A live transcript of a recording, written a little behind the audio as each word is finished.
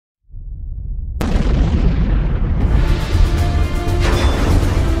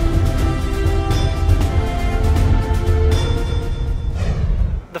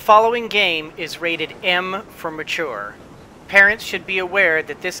following game is rated M for mature. Parents should be aware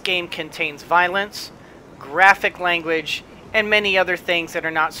that this game contains violence, graphic language, and many other things that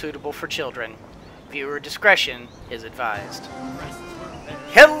are not suitable for children. Viewer discretion is advised.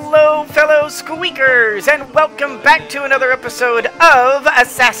 Hello, fellow squeakers, and welcome back to another episode of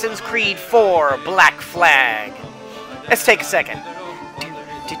Assassin's Creed 4 Black Flag. Let's take a second.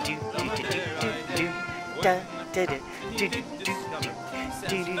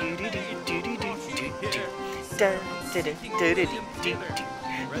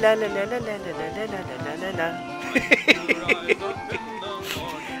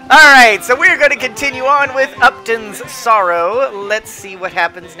 Alright, so we're going to continue on with Upton's Sorrow. Let's see what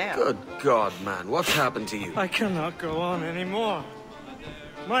happens now. Good God, man. What's happened to you? I cannot go on anymore.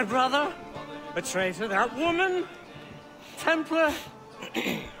 My brother, a traitor, that woman, Templar.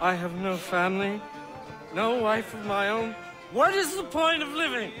 I have no family, no wife of my own. What is the point of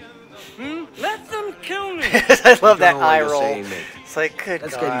living? Let them kill me. I love that eye roll. It's like, good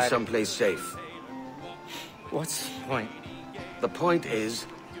Let's God. get you someplace safe. What's the point? The point is,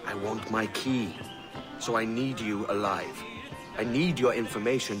 I want my key. So I need you alive. I need your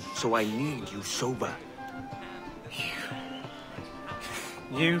information, so I need you sober.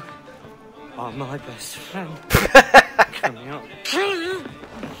 You are my best friend. Coming up. Kill you!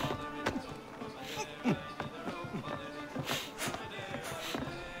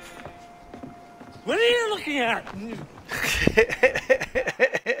 What are you looking at?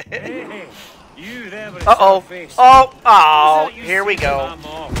 Hey, you there with a Uh-oh. face. Oh, here we go.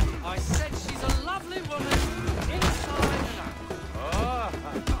 I said she's a lovely woman, inside and out. Oh,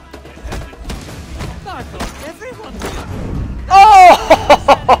 I thought everyone did.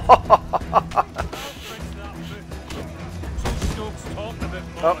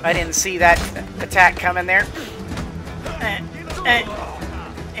 Oh, I didn't see that attack coming there.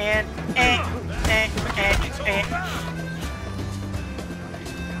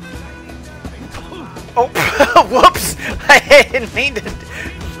 Oh, whoops! I didn't mean to.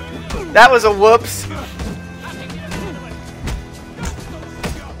 That was a whoops.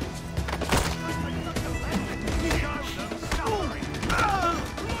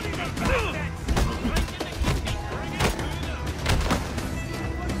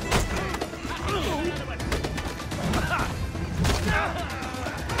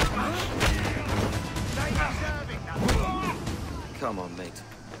 Come on, mate.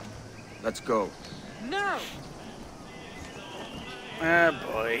 Let's go. No! Oh,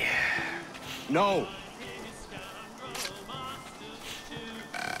 boy. No!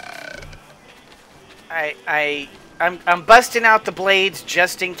 I'm busting out the blades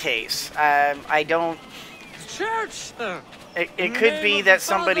just in case. I don't... Church! It could be that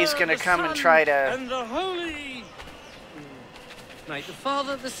somebody's gonna come and try to... And the Holy... Mate, the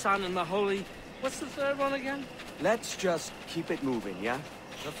Father, the Son, and the Holy... What's the third one again? Let's just keep it moving, yeah?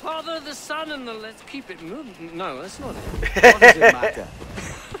 The Father, the Son, and the... Let's keep it moving. No, that's not it. What does it matter?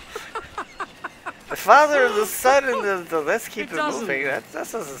 The Father, the Son, and the let's keep it doesn't. moving. That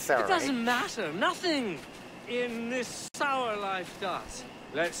doesn't sound It right. doesn't matter. Nothing in this sour life does.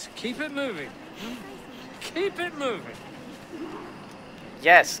 Let's keep it moving. Keep it moving.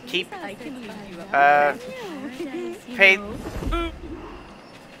 Yes, keep... Pay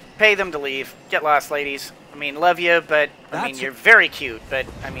them to leave. Get lost, ladies. I mean, love you, but... I mean, you're very cute, but,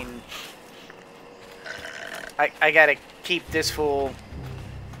 I mean... I gotta keep this fool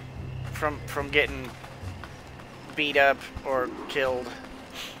from getting beat up or killed.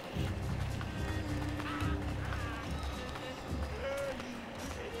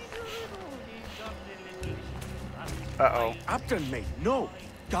 Uh-oh. Upton, mate, no!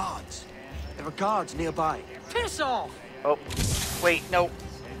 Guards! There are guards nearby. Piss off! Oh, wait, no.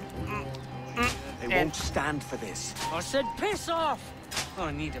 They won't stand for this. I said piss off!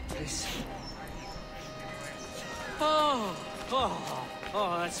 I need a piss. Oh,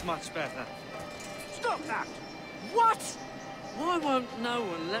 that's much better. Stop that! What? Why won't no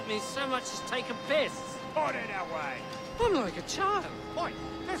one let me so much as take a piss? Put it away. I'm like a child. Oi,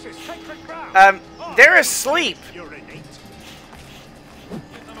 this is sacred ground. They're asleep. You're in it.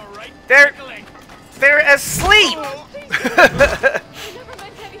 Give them a right They're tickling. asleep. I never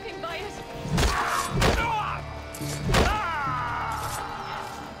meant anything by it.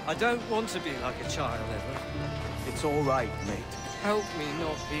 I don't want to be like a child, ever. It's all right, mate. Help me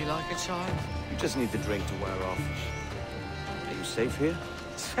not be like a child. You just need the drink to wear off. Are you safe here?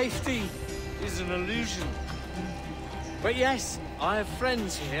 Safety is an illusion. But yes, I have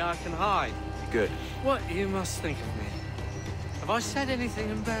friends here I can hide. Good. What you must think of me. Have I said anything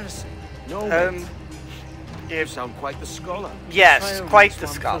embarrassing? No, mate. You sound quite the scholar. Yes, quite the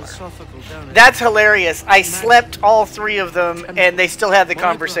scholar. Philosophical, don't it? That's hilarious. I slept all three of them, and they still had the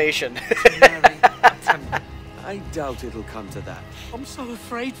conversation. I doubt it'll come to that. I'm so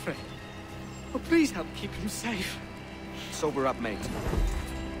afraid for him. Oh, please help keep him safe. Sober up, mate.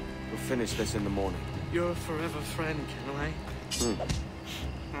 We'll finish this in the morning. You're a forever friend, Kenway.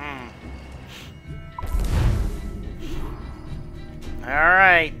 All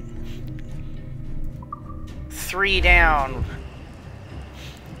right. 3 down.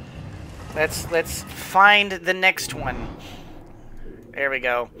 Let's find the next one. There we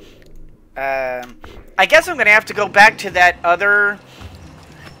go. I guess I'm gonna have to go back to that other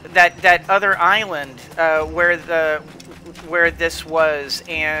island where this was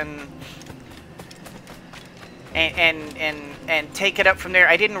and take it up from there.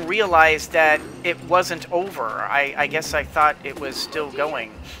 I didn't realize that it wasn't over. I guess I thought it was still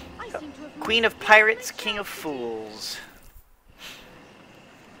going. Queen of Pirates, King of Fools.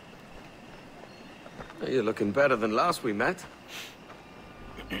 You're looking better than last we met.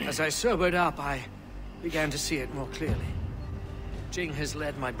 As I sobered up, I began to see it more clearly. Jing has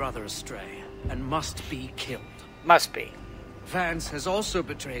led my brother astray and must be killed. Must be. Vance has also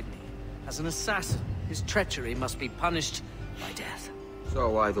betrayed me. As an assassin, his treachery must be punished by death.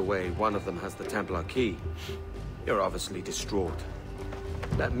 So either way, one of them has the Templar key. You're obviously distraught.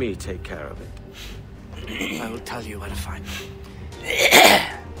 Let me take care of it. I will tell you where to find them.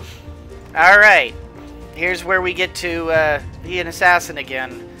 Alright. Here's where we get to be an assassin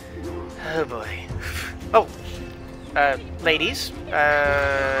again. Oh boy. Oh. Ladies.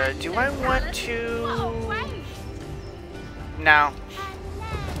 Do I want to... No.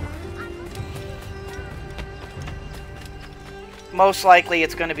 Most likely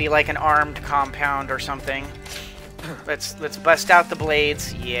it's going to be like an armed compound or something. Let's bust out the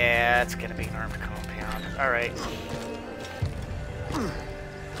blades. Yeah, it's going to be an armed compound. All right.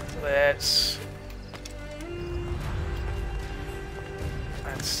 Let's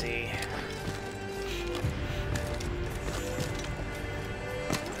see.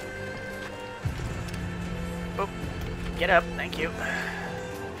 Oh, get up. Thank you.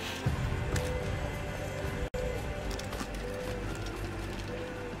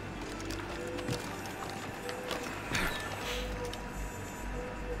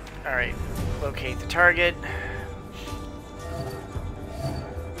 Alright, locate the target.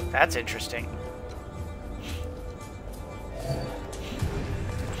 That's interesting.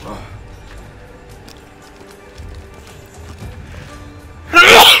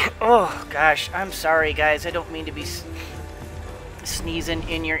 Oh, gosh, I'm sorry, guys. I don't mean to be sneezing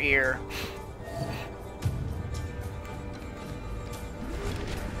in your ear.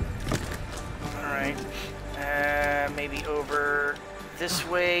 Alright, maybe over... this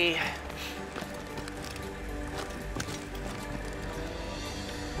way.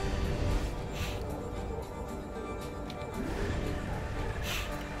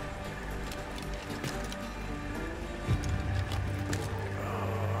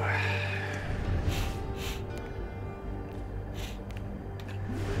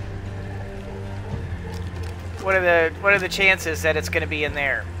 What are the chances that it's going to be in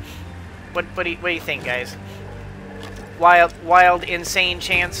there? What do you think, guys? Wild, insane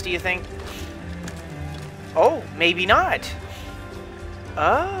chance, do you think? Oh, maybe not.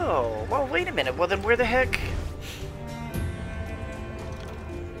 Oh, well, wait a minute. Well, then where the heck?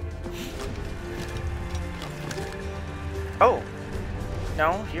 Oh,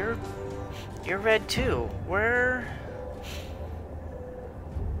 no, you're red too. Where?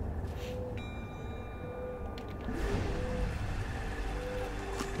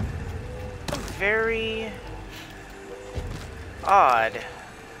 Very odd.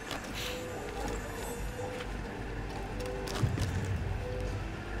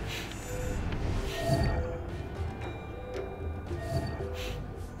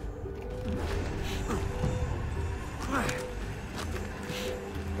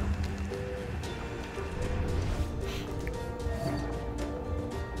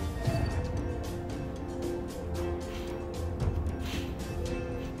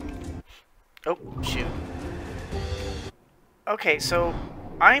 Oh, shoot. Okay, so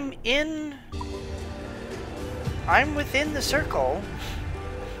I'm within the circle.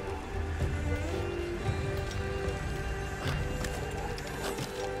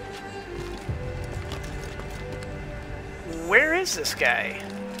 Where is this guy?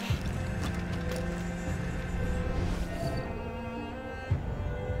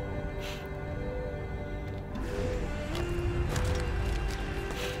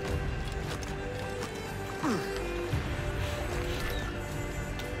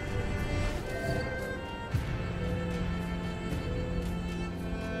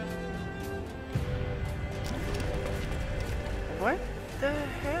 the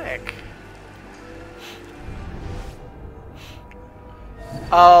heck?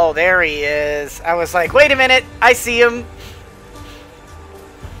 Oh, there he is. I was like, wait a minute, I see him.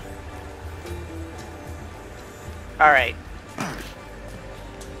 Alright.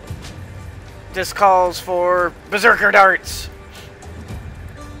 This calls for Berserker Darts.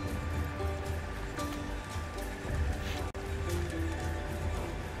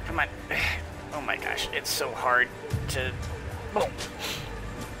 Come on. Oh my gosh, it's so hard to... Boom.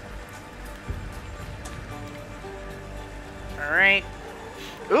 Alright.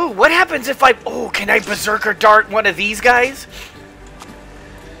 Ooh, what happens if I... Oh, can I Berserker Dart one of these guys?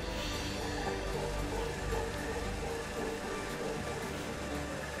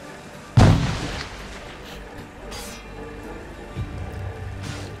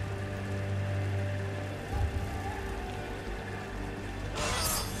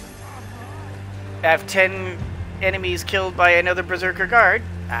 I have 10 enemies killed by another Berserker Guard.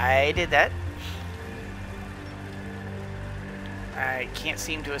 I did that. I can't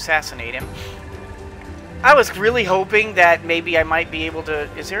seem to assassinate him. I was really hoping that maybe I might be able to...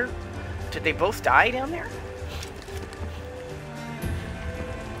 Is there... Did they both die down there?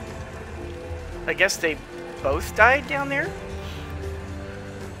 I guess they both died down there?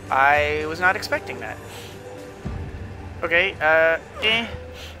 I was not expecting that. Okay,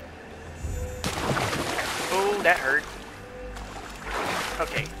 Oh, that hurt.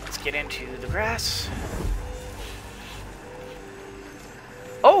 Okay, let's get into the grass.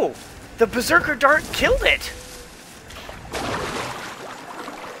 Oh! The Berserker Dart killed it!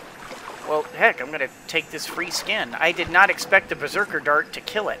 Well, heck, I'm gonna take this free skin. I did not expect the Berserker Dart to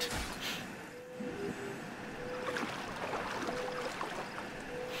kill it.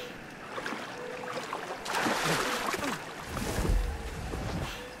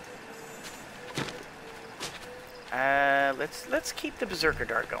 Let's keep the Berserker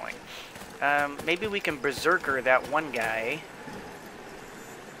Dart going. Maybe we can Berserker that one guy.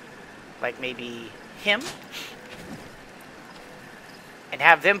 Like maybe him. And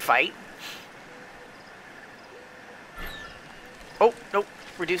have them fight. Oh, nope.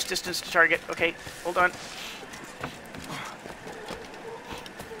 Reduce distance to target. Okay, hold on.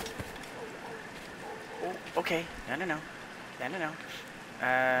 Oh, okay. No.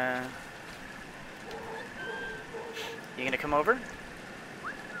 You gonna come over?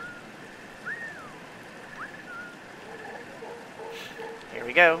 Here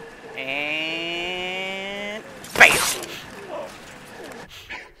we go. And... BAM!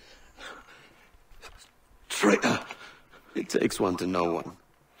 Traitor! It takes one to know one.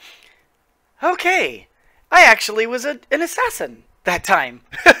 Okay. I actually was an assassin that time.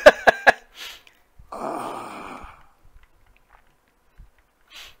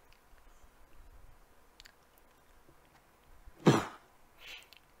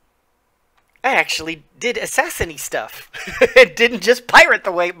 I actually did assassin-y stuff. It didn't just pirate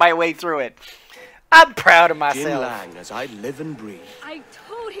my way through it. I'm proud of myself. Jin Lang, as I live and breathe. I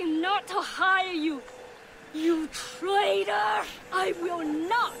told him not to hire you. You traitor! I will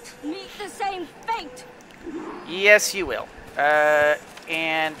not meet the same fate. Yes, you will.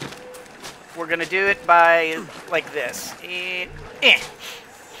 And we're gonna do it by like this. And,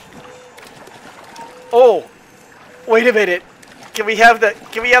 Oh, wait a minute. Can we have the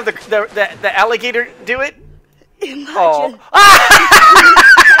alligator do it? Imagine. Oh.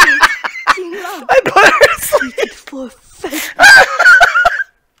 I put her asleep. For fate.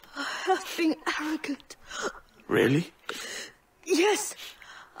 I have been arrogant. Really? Yes,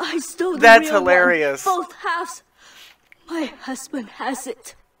 I stole the That's real hilarious. One, both halves. My husband has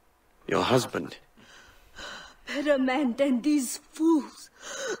it. Your husband? Better man than these fools.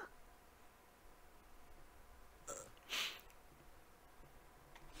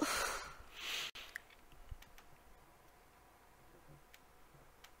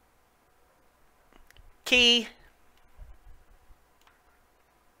 Key.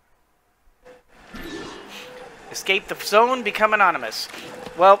 Escape the zone, become anonymous.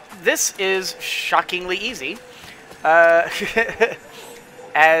 Well, this is shockingly easy.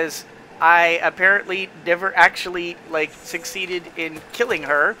 As I apparently never actually, like, succeeded in killing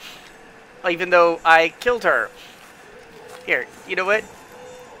her, even though I killed her. Here, you know what?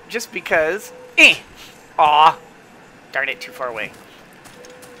 Just because. Aw. Darn it, too far away.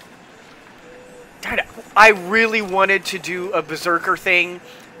 Darn it. I really wanted to do a Berserker thing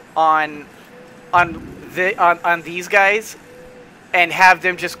on these guys and have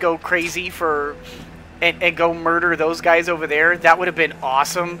them just go crazy for and go murder those guys over there. That would have been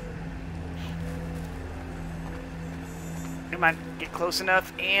awesome. Come on, get close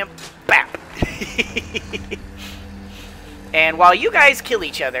enough and bap. And while you guys kill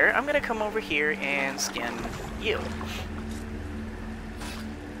each other, I'm gonna come over here and skin you.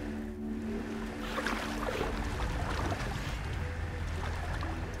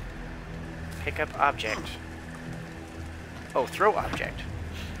 Pick up object. Oh, throw object.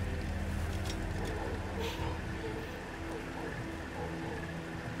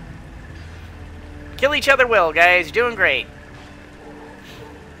 Kill each other well, guys. You're doing great.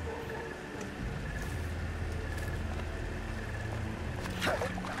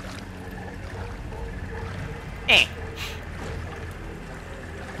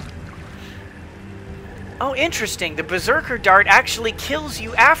 Oh, interesting. The Berserker Dart actually kills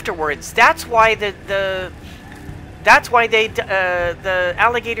you afterwards. That's why the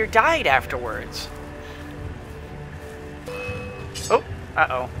alligator died afterwards. Oh,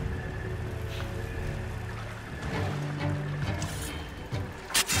 uh-oh.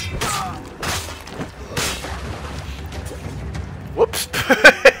 Whoops.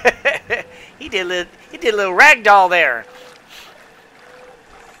 He did a little ragdoll there.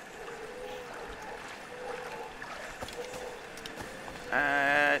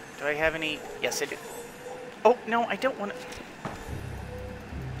 Do I have any? Yes, I do. Oh, no, I don't want to.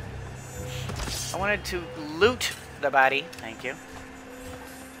 I wanted to loot the body. Thank you.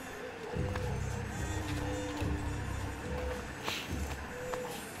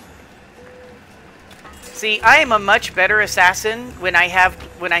 See, I am a much better assassin when I have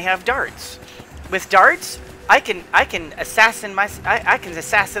darts. With darts, I can assassin I can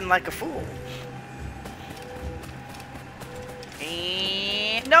assassin like a fool.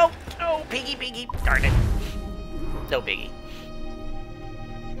 And no, piggy, darn it. No biggie.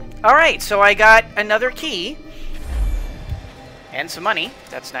 All right, so I got another key and some money.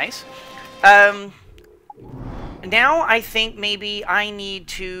 That's nice. Now I think maybe I need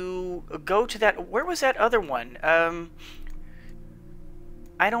to go to that. Where was that other one?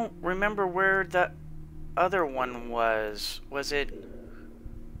 I don't remember where the other one was. Was it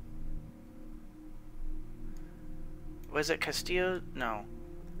Castillo? No.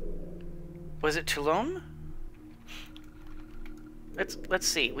 Was it Toulon? Let's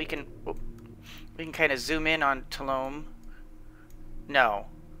see. We can kind of zoom in on Toulon. No.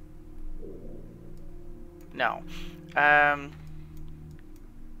 No.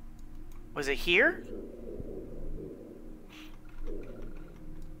 Was it here?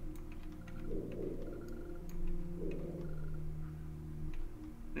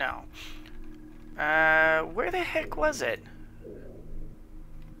 No. Where the heck was it?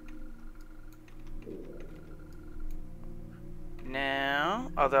 No.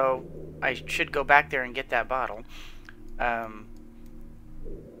 Although, I should go back there and get that bottle.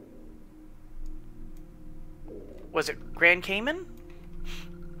 Was it Grand Cayman?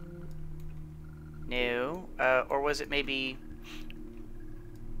 No. Or was it maybe...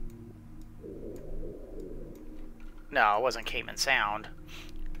 No, it wasn't Cayman Sound.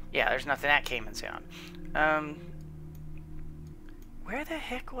 Yeah, there's nothing at Cayman Sound. Where the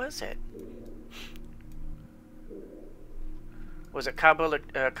heck was it? Was it Cabo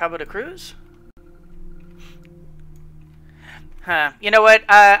de Cruz? Huh. You know what?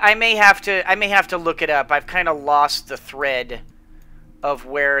 I may have to look it up. I've kind of lost the thread of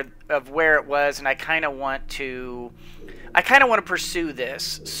where it was, and I kind of want to pursue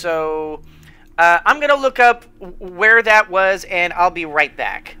this. So I'm gonna look up where that was, and I'll be right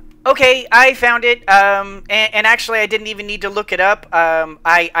back. Okay, I found it. And actually, I didn't even need to look it up.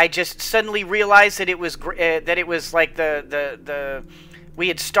 I just suddenly realized that it was like the we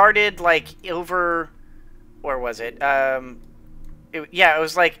had started like over. Where was it? Yeah, it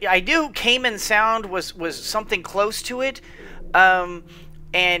was like I knew Cayman Sound was something close to it, and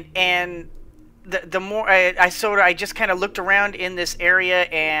the more I just kind of looked around in this area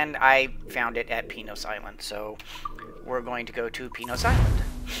and I found it at Pinos Island. So we're going to go to Pinos Island.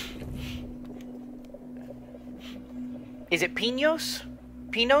 Is it Pinos?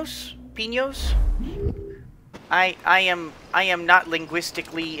 Pinos? Pinos? I am not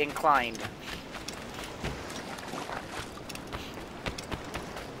linguistically inclined.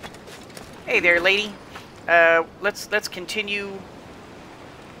 Hey there, lady. Let's continue.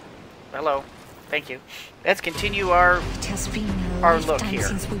 Hello. Thank you. Let's continue our It has been a look lifetime here.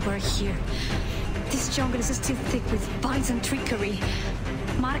 since we were here. This jungle is still thick with vines and trickery.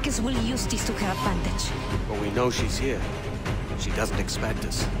 Marcus will use this to her advantage. But we know she's here. She doesn't expect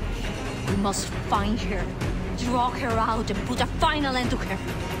us. We must find her, draw her out, and put a final end to her.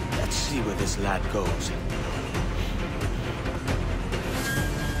 Let's see where this lad goes.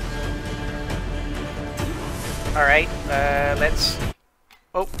 All right. Let's.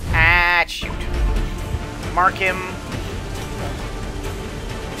 Oh, shoot. Mark him.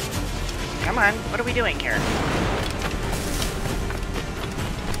 Come on, what are we doing here?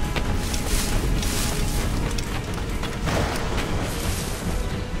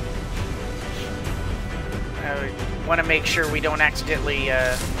 I want to make sure we don't accidentally,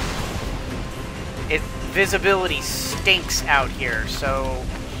 visibility stinks out here, so...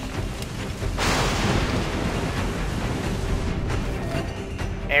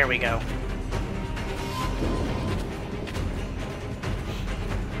 There we go.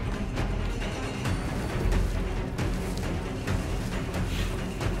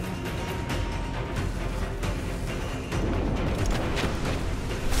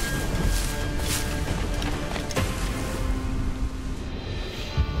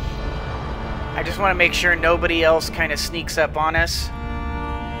 I just want to make sure nobody else kind of sneaks up on us.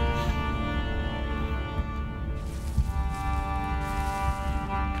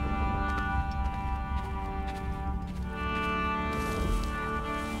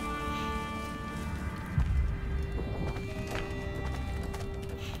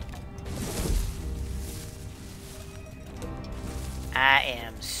 I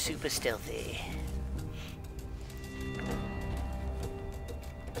am super stealthy.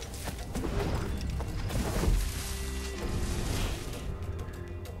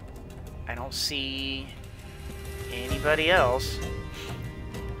 I don't see anybody else.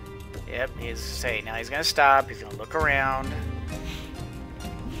 Yep, he's say now he's gonna stop, he's gonna look around.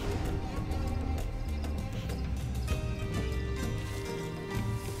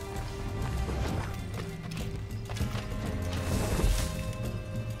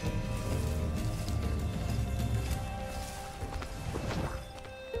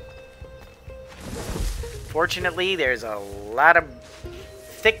 Fortunately, there's a lot of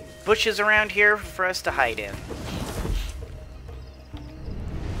thick bushes around here for us to hide in.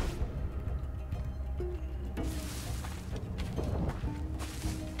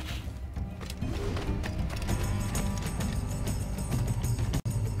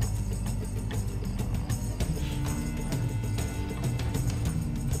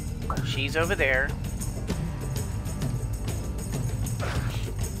 She's over there.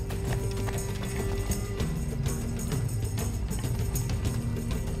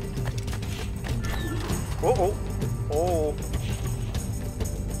 Oh, oh, oh.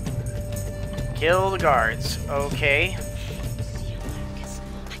 Kill the guards. Okay.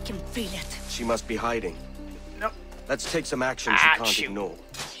 I can feel it. She must be hiding. Nope. Let's take some action she can't shoot. ignore.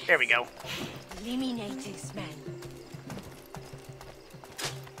 There we go. Eliminate this man.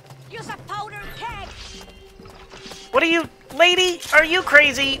 Use a powder keg. What are you, lady? Are you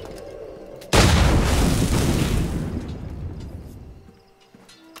crazy?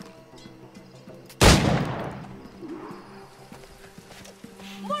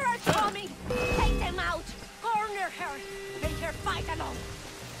 More are coming. Take them out. Corner her. Make her fight alone.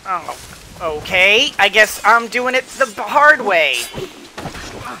 Oh, okay. I guess I'm doing it the hard way.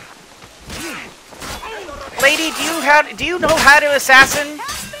 Lady, do you know how to assassin?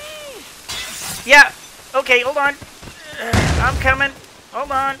 Help me! Yeah. Okay, hold on. I'm coming.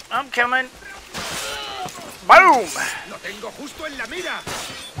 Hold on. I'm coming. Boom! Lo tengo justo en la mira.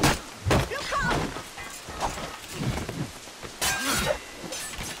 Look out!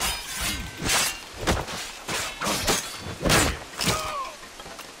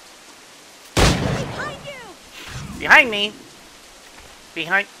 Behind you! Behind me?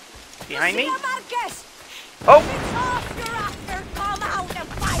 Behind me? Marquez! Oh! It's off you're after! Come out and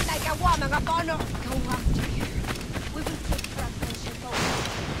fight like a woman of honor! Go after her. We will take her attention over.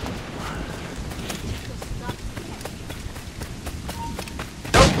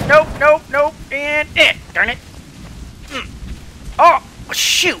 Nope, and darn it. Oh,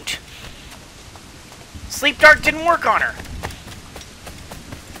 shoot! Sleep Dart didn't work on her.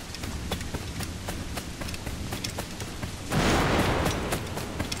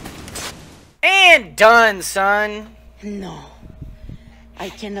 And done, son. No. I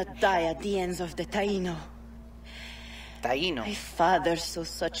cannot die at the ends of the Taino. Taino. My father saw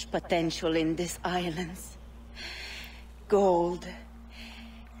such potential in these islands. Gold,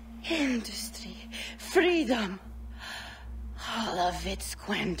 industry, freedom. All of it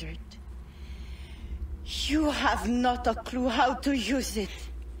squandered. You have not a clue how to use it.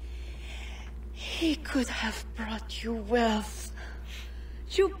 He could have brought you wealth.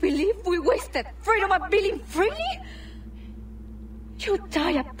 You believe we wasted freedom of being freely? You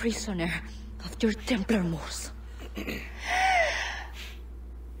die a prisoner of your Templar moors.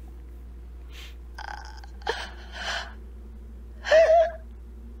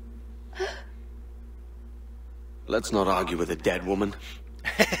 Let's not argue with a dead woman.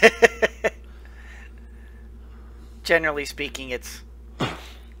 Generally speaking, it's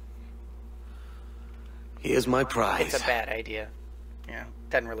Here's my prize. It's a bad idea. Yeah,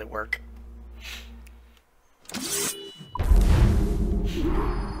 doesn't really work.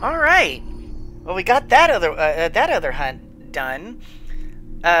 All right. Well, we got that other hunt done.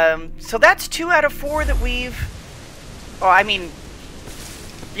 So that's 2 out of 4 that we've. Oh, I mean,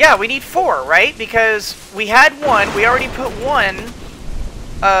 yeah, we need 4, right? Because we had 1. We already put 1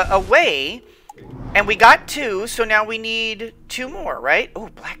 away, and we got 2. So now we need 2 more, right? Oh,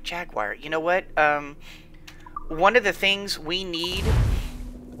 black jaguar. You know what? One of the things we need,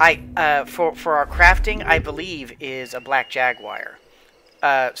 for our crafting, I believe, is a black jaguar.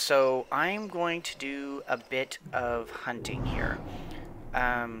 So I'm going to do a bit of hunting here.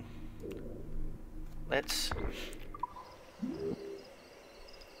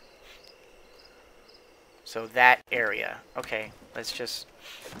 So that area. Okay, let's just...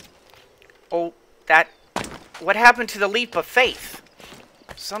 Oh, that... What happened to the leap of faith?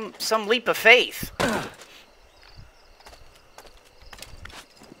 Some leap of faith.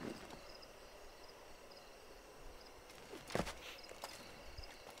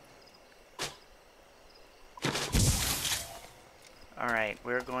 Alright,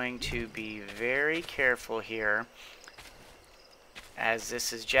 we're going to be very careful here, as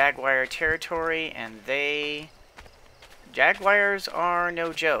this is Jaguar territory, and Jaguars are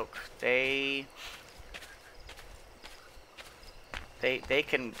no joke. They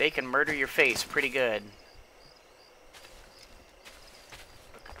can murder your face pretty good.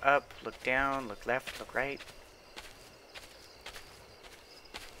 Look up, look down, look left, look right.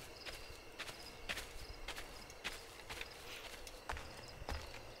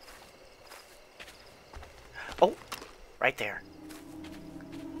 Oh, right there.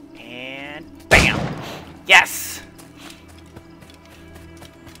 And bam! Yes!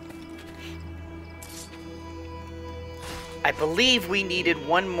 I believe we needed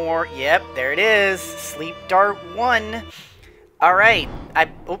 1 more. Yep, there it is. Sleep Dart 1. Alright.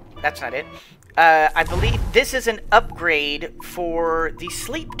 Oh, that's not it. I believe this is an upgrade for the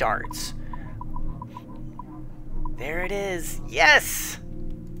Sleep Darts. There it is. Yes!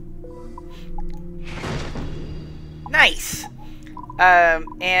 Nice.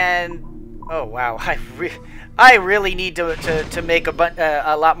 And oh wow, I really need to make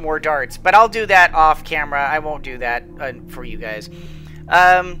a lot more darts, but I'll do that off camera. I won't do that for you guys.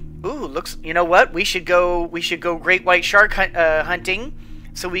 Ooh, looks. You know what? We should go great white shark hunting,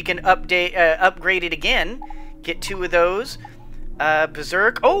 so we can upgrade it again. Get 2 of those.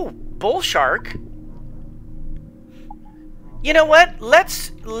 Berserk. Oh, bull shark. You know what?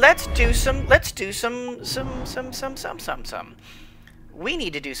 Let's do some. We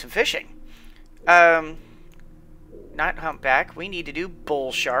need to do some fishing. Not humpback. We need to do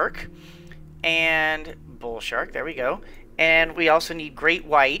bull shark, and bull shark. There we go. And we also need great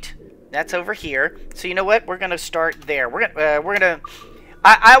white. That's over here. So you know what? We're gonna start there. We're gonna.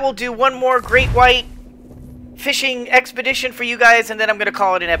 I will do 1 more great white fishing expedition for you guys, and then I'm gonna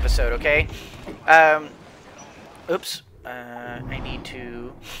call it an episode. Okay. Oops. I need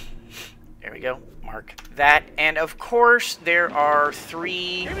to. There we go. Mark that. And of course, there are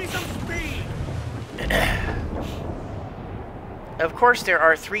 3. Give me some speed. Of course, there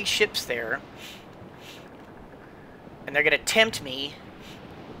are 3 ships there, and they're gonna tempt me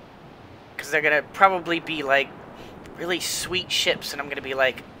because they're gonna probably be like really sweet ships, and I'm gonna be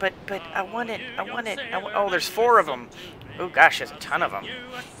like, but I want it. Oh, there's 4 of them. Oh gosh, there's a ton of them.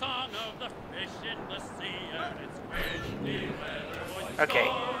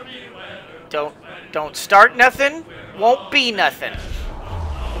 Okay. Don't start nothing. Won't be nothing.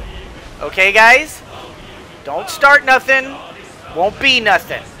 Okay, guys? Don't start nothing. Won't be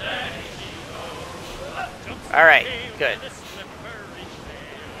nothing. Alright, good.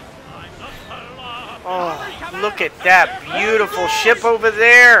 Oh, look at that beautiful ship over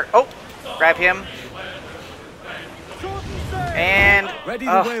there. Oh, grab him. And,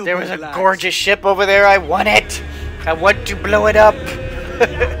 oh, there was a gorgeous ship over there. I want it. I want to blow it up.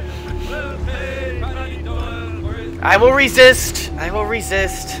 I will resist. I will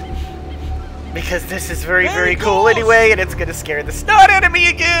resist. Because this is very, very cool anyway, and it's gonna scare the snot out of me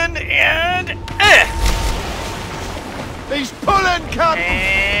again, and... He's pulling, Captain!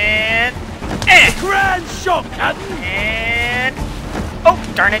 And... Grand shot, Captain! And... Oh,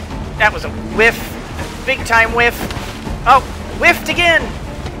 darn it. That was a whiff. Big time whiff. Oh, whiffed again!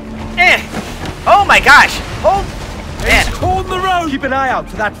 Oh my gosh! Hold... Man. He's torn the road! Keep an eye out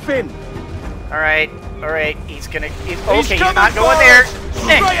for that fin. Alright, he's gonna... okay, he's not going there.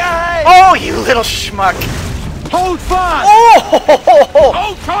 Ahead. Oh, you little schmuck! Hold fast!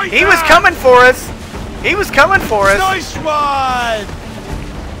 Oh! tight He was now. coming for us! He was coming for us! Nice one!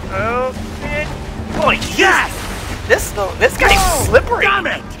 Oh, shit. Oh, boy! Yes! This guy's slippery. Damn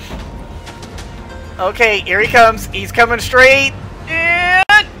it! Okay, here he comes. He's coming straight. And...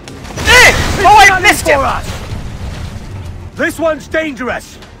 oh, I missed him! This one's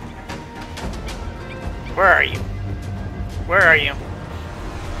dangerous. Where are you? Where are you?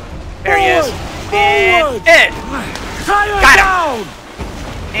 There he is. And... got him!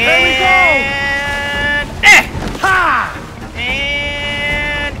 And... Ha!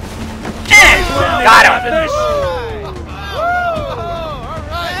 And... got him!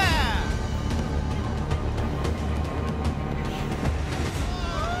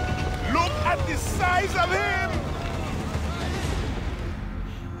 Look at the size of him!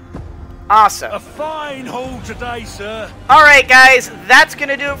 Awesome. A fine haul today, sir. Alright guys, that's going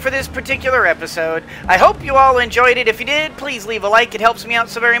to do it for this particular episode. I hope you all enjoyed it. If you did, please leave a like. It helps me out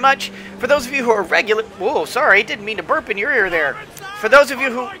so very much. For those of you who are regular... whoa, sorry, didn't mean to burp in your ear there. For those of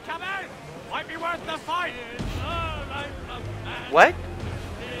you who... Might be worth the fight. what?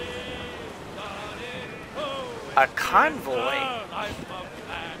 A convoy?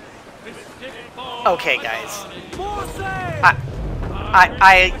 Okay guys.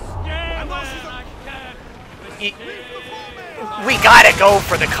 We gotta go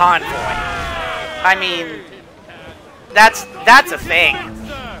for the convoy. I mean, that's a thing.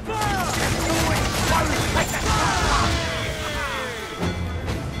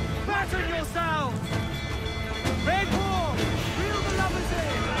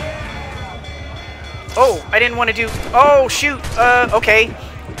 Oh, I didn't want to do... oh, shoot. Okay.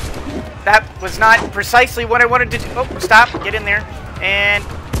 That was not precisely what I wanted to do. Oh, stop. Get in there. And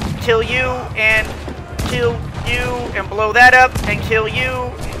kill you. And kill you. And blow that up. And kill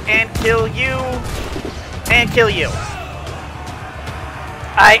you. And kill you. And kill you.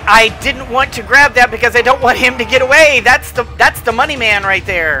 I didn't want to grab that because I don't want him to get away. That's the money man right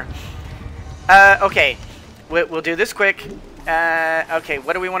there. Okay. We'll do this quick. Okay,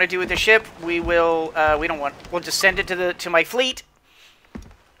 what do we want to do with the ship? We will, we don't want... we'll just send it to my fleet.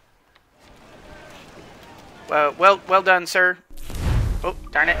 Well done, sir. Oh,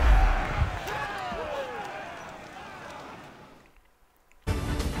 darn it.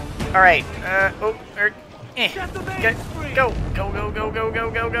 Alright, go. Go.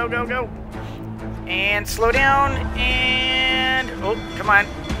 And slow down, and... oh, come on.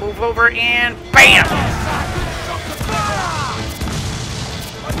 Move over, and BAM!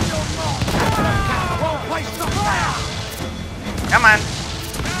 Come on.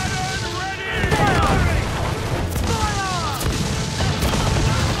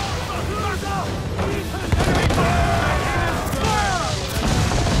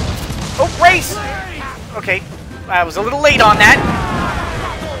 Oh, race! Okay, I was a little late on that.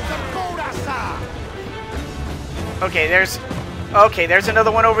 Okay, there's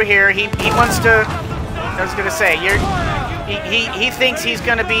another one over here. He wants to... I was gonna say, he thinks he's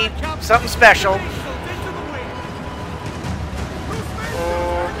gonna be something special.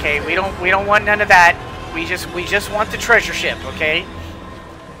 Okay, we don't want none of that. We just want the treasure ship, okay?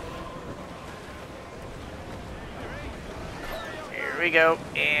 Here we go,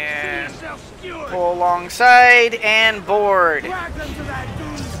 and pull alongside and board.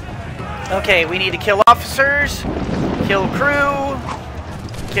 Okay, we need to kill officers, kill crew,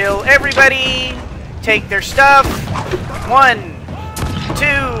 kill everybody, take their stuff. 1, 2,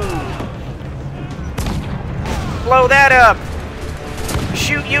 blow that up.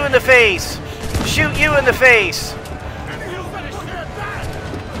 Shoot you in the face. Shoot you in the face.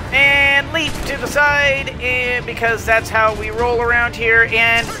 And leap to the side, and because that's how we roll around here,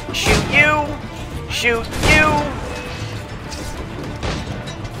 and shoot you. Shoot you.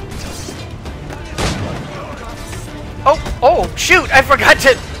 Oh, shoot! I forgot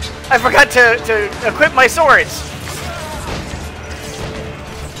to equip my swords.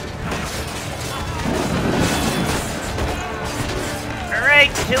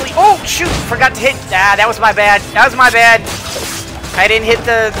 Alright, oh shoot! Forgot to hit. Ah, that was my bad. That was my bad. I didn't hit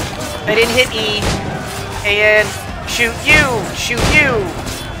E. And shoot you. Shoot you.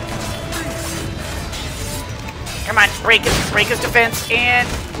 Come on, break his defense, and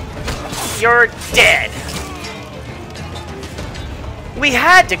you're dead. We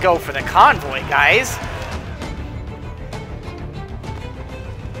had to go for the convoy, guys.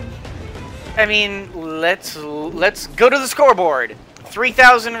 I mean, let's go to the scoreboard.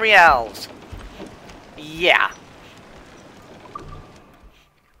 3,000 reals. Yeah.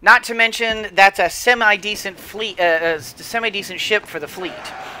 Not to mention, that's a semi-decent fleet, semi-decent ship for the fleet.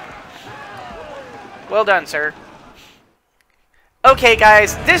 Well done, sir. Okay,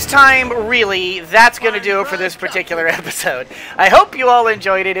 guys, this time, really, that's going to do it for this particular episode. I hope you all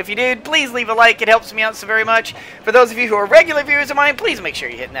enjoyed it. If you did, please leave a like. It helps me out so very much. For those of you who are regular viewers of mine, please make sure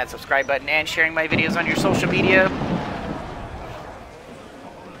you're hitting that subscribe button and sharing my videos on your social media.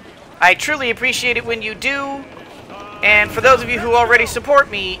 I truly appreciate it when you do. And for those of you who already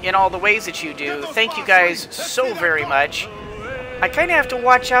support me in all the ways that you do, thank you guys so very much. I kind of have to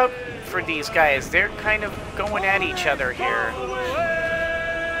watch out for these guys. They're kind of going at each other here.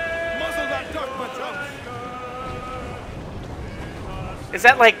 Is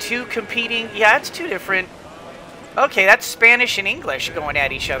that like two competing? Yeah, it's two different. Okay, that's Spanish and English going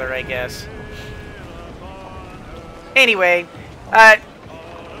at each other, I guess. Anyway,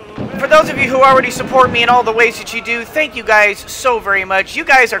 for those of you who already support me in all the ways that you do, thank you guys so very much. You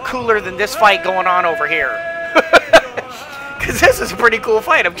guys are cooler than this fight going on over here. Because this is a pretty cool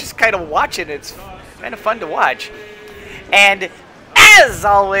fight. I'm just kind of watching. It's kind of fun to watch. And as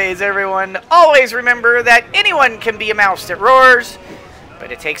always, everyone, always remember that anyone can be a mouse that roars,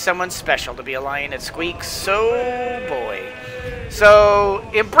 but it takes someone special to be a lion that squeaks. So, boy. So,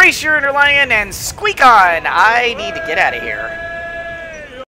 embrace your inner lion and squeak on. I need to get out of here.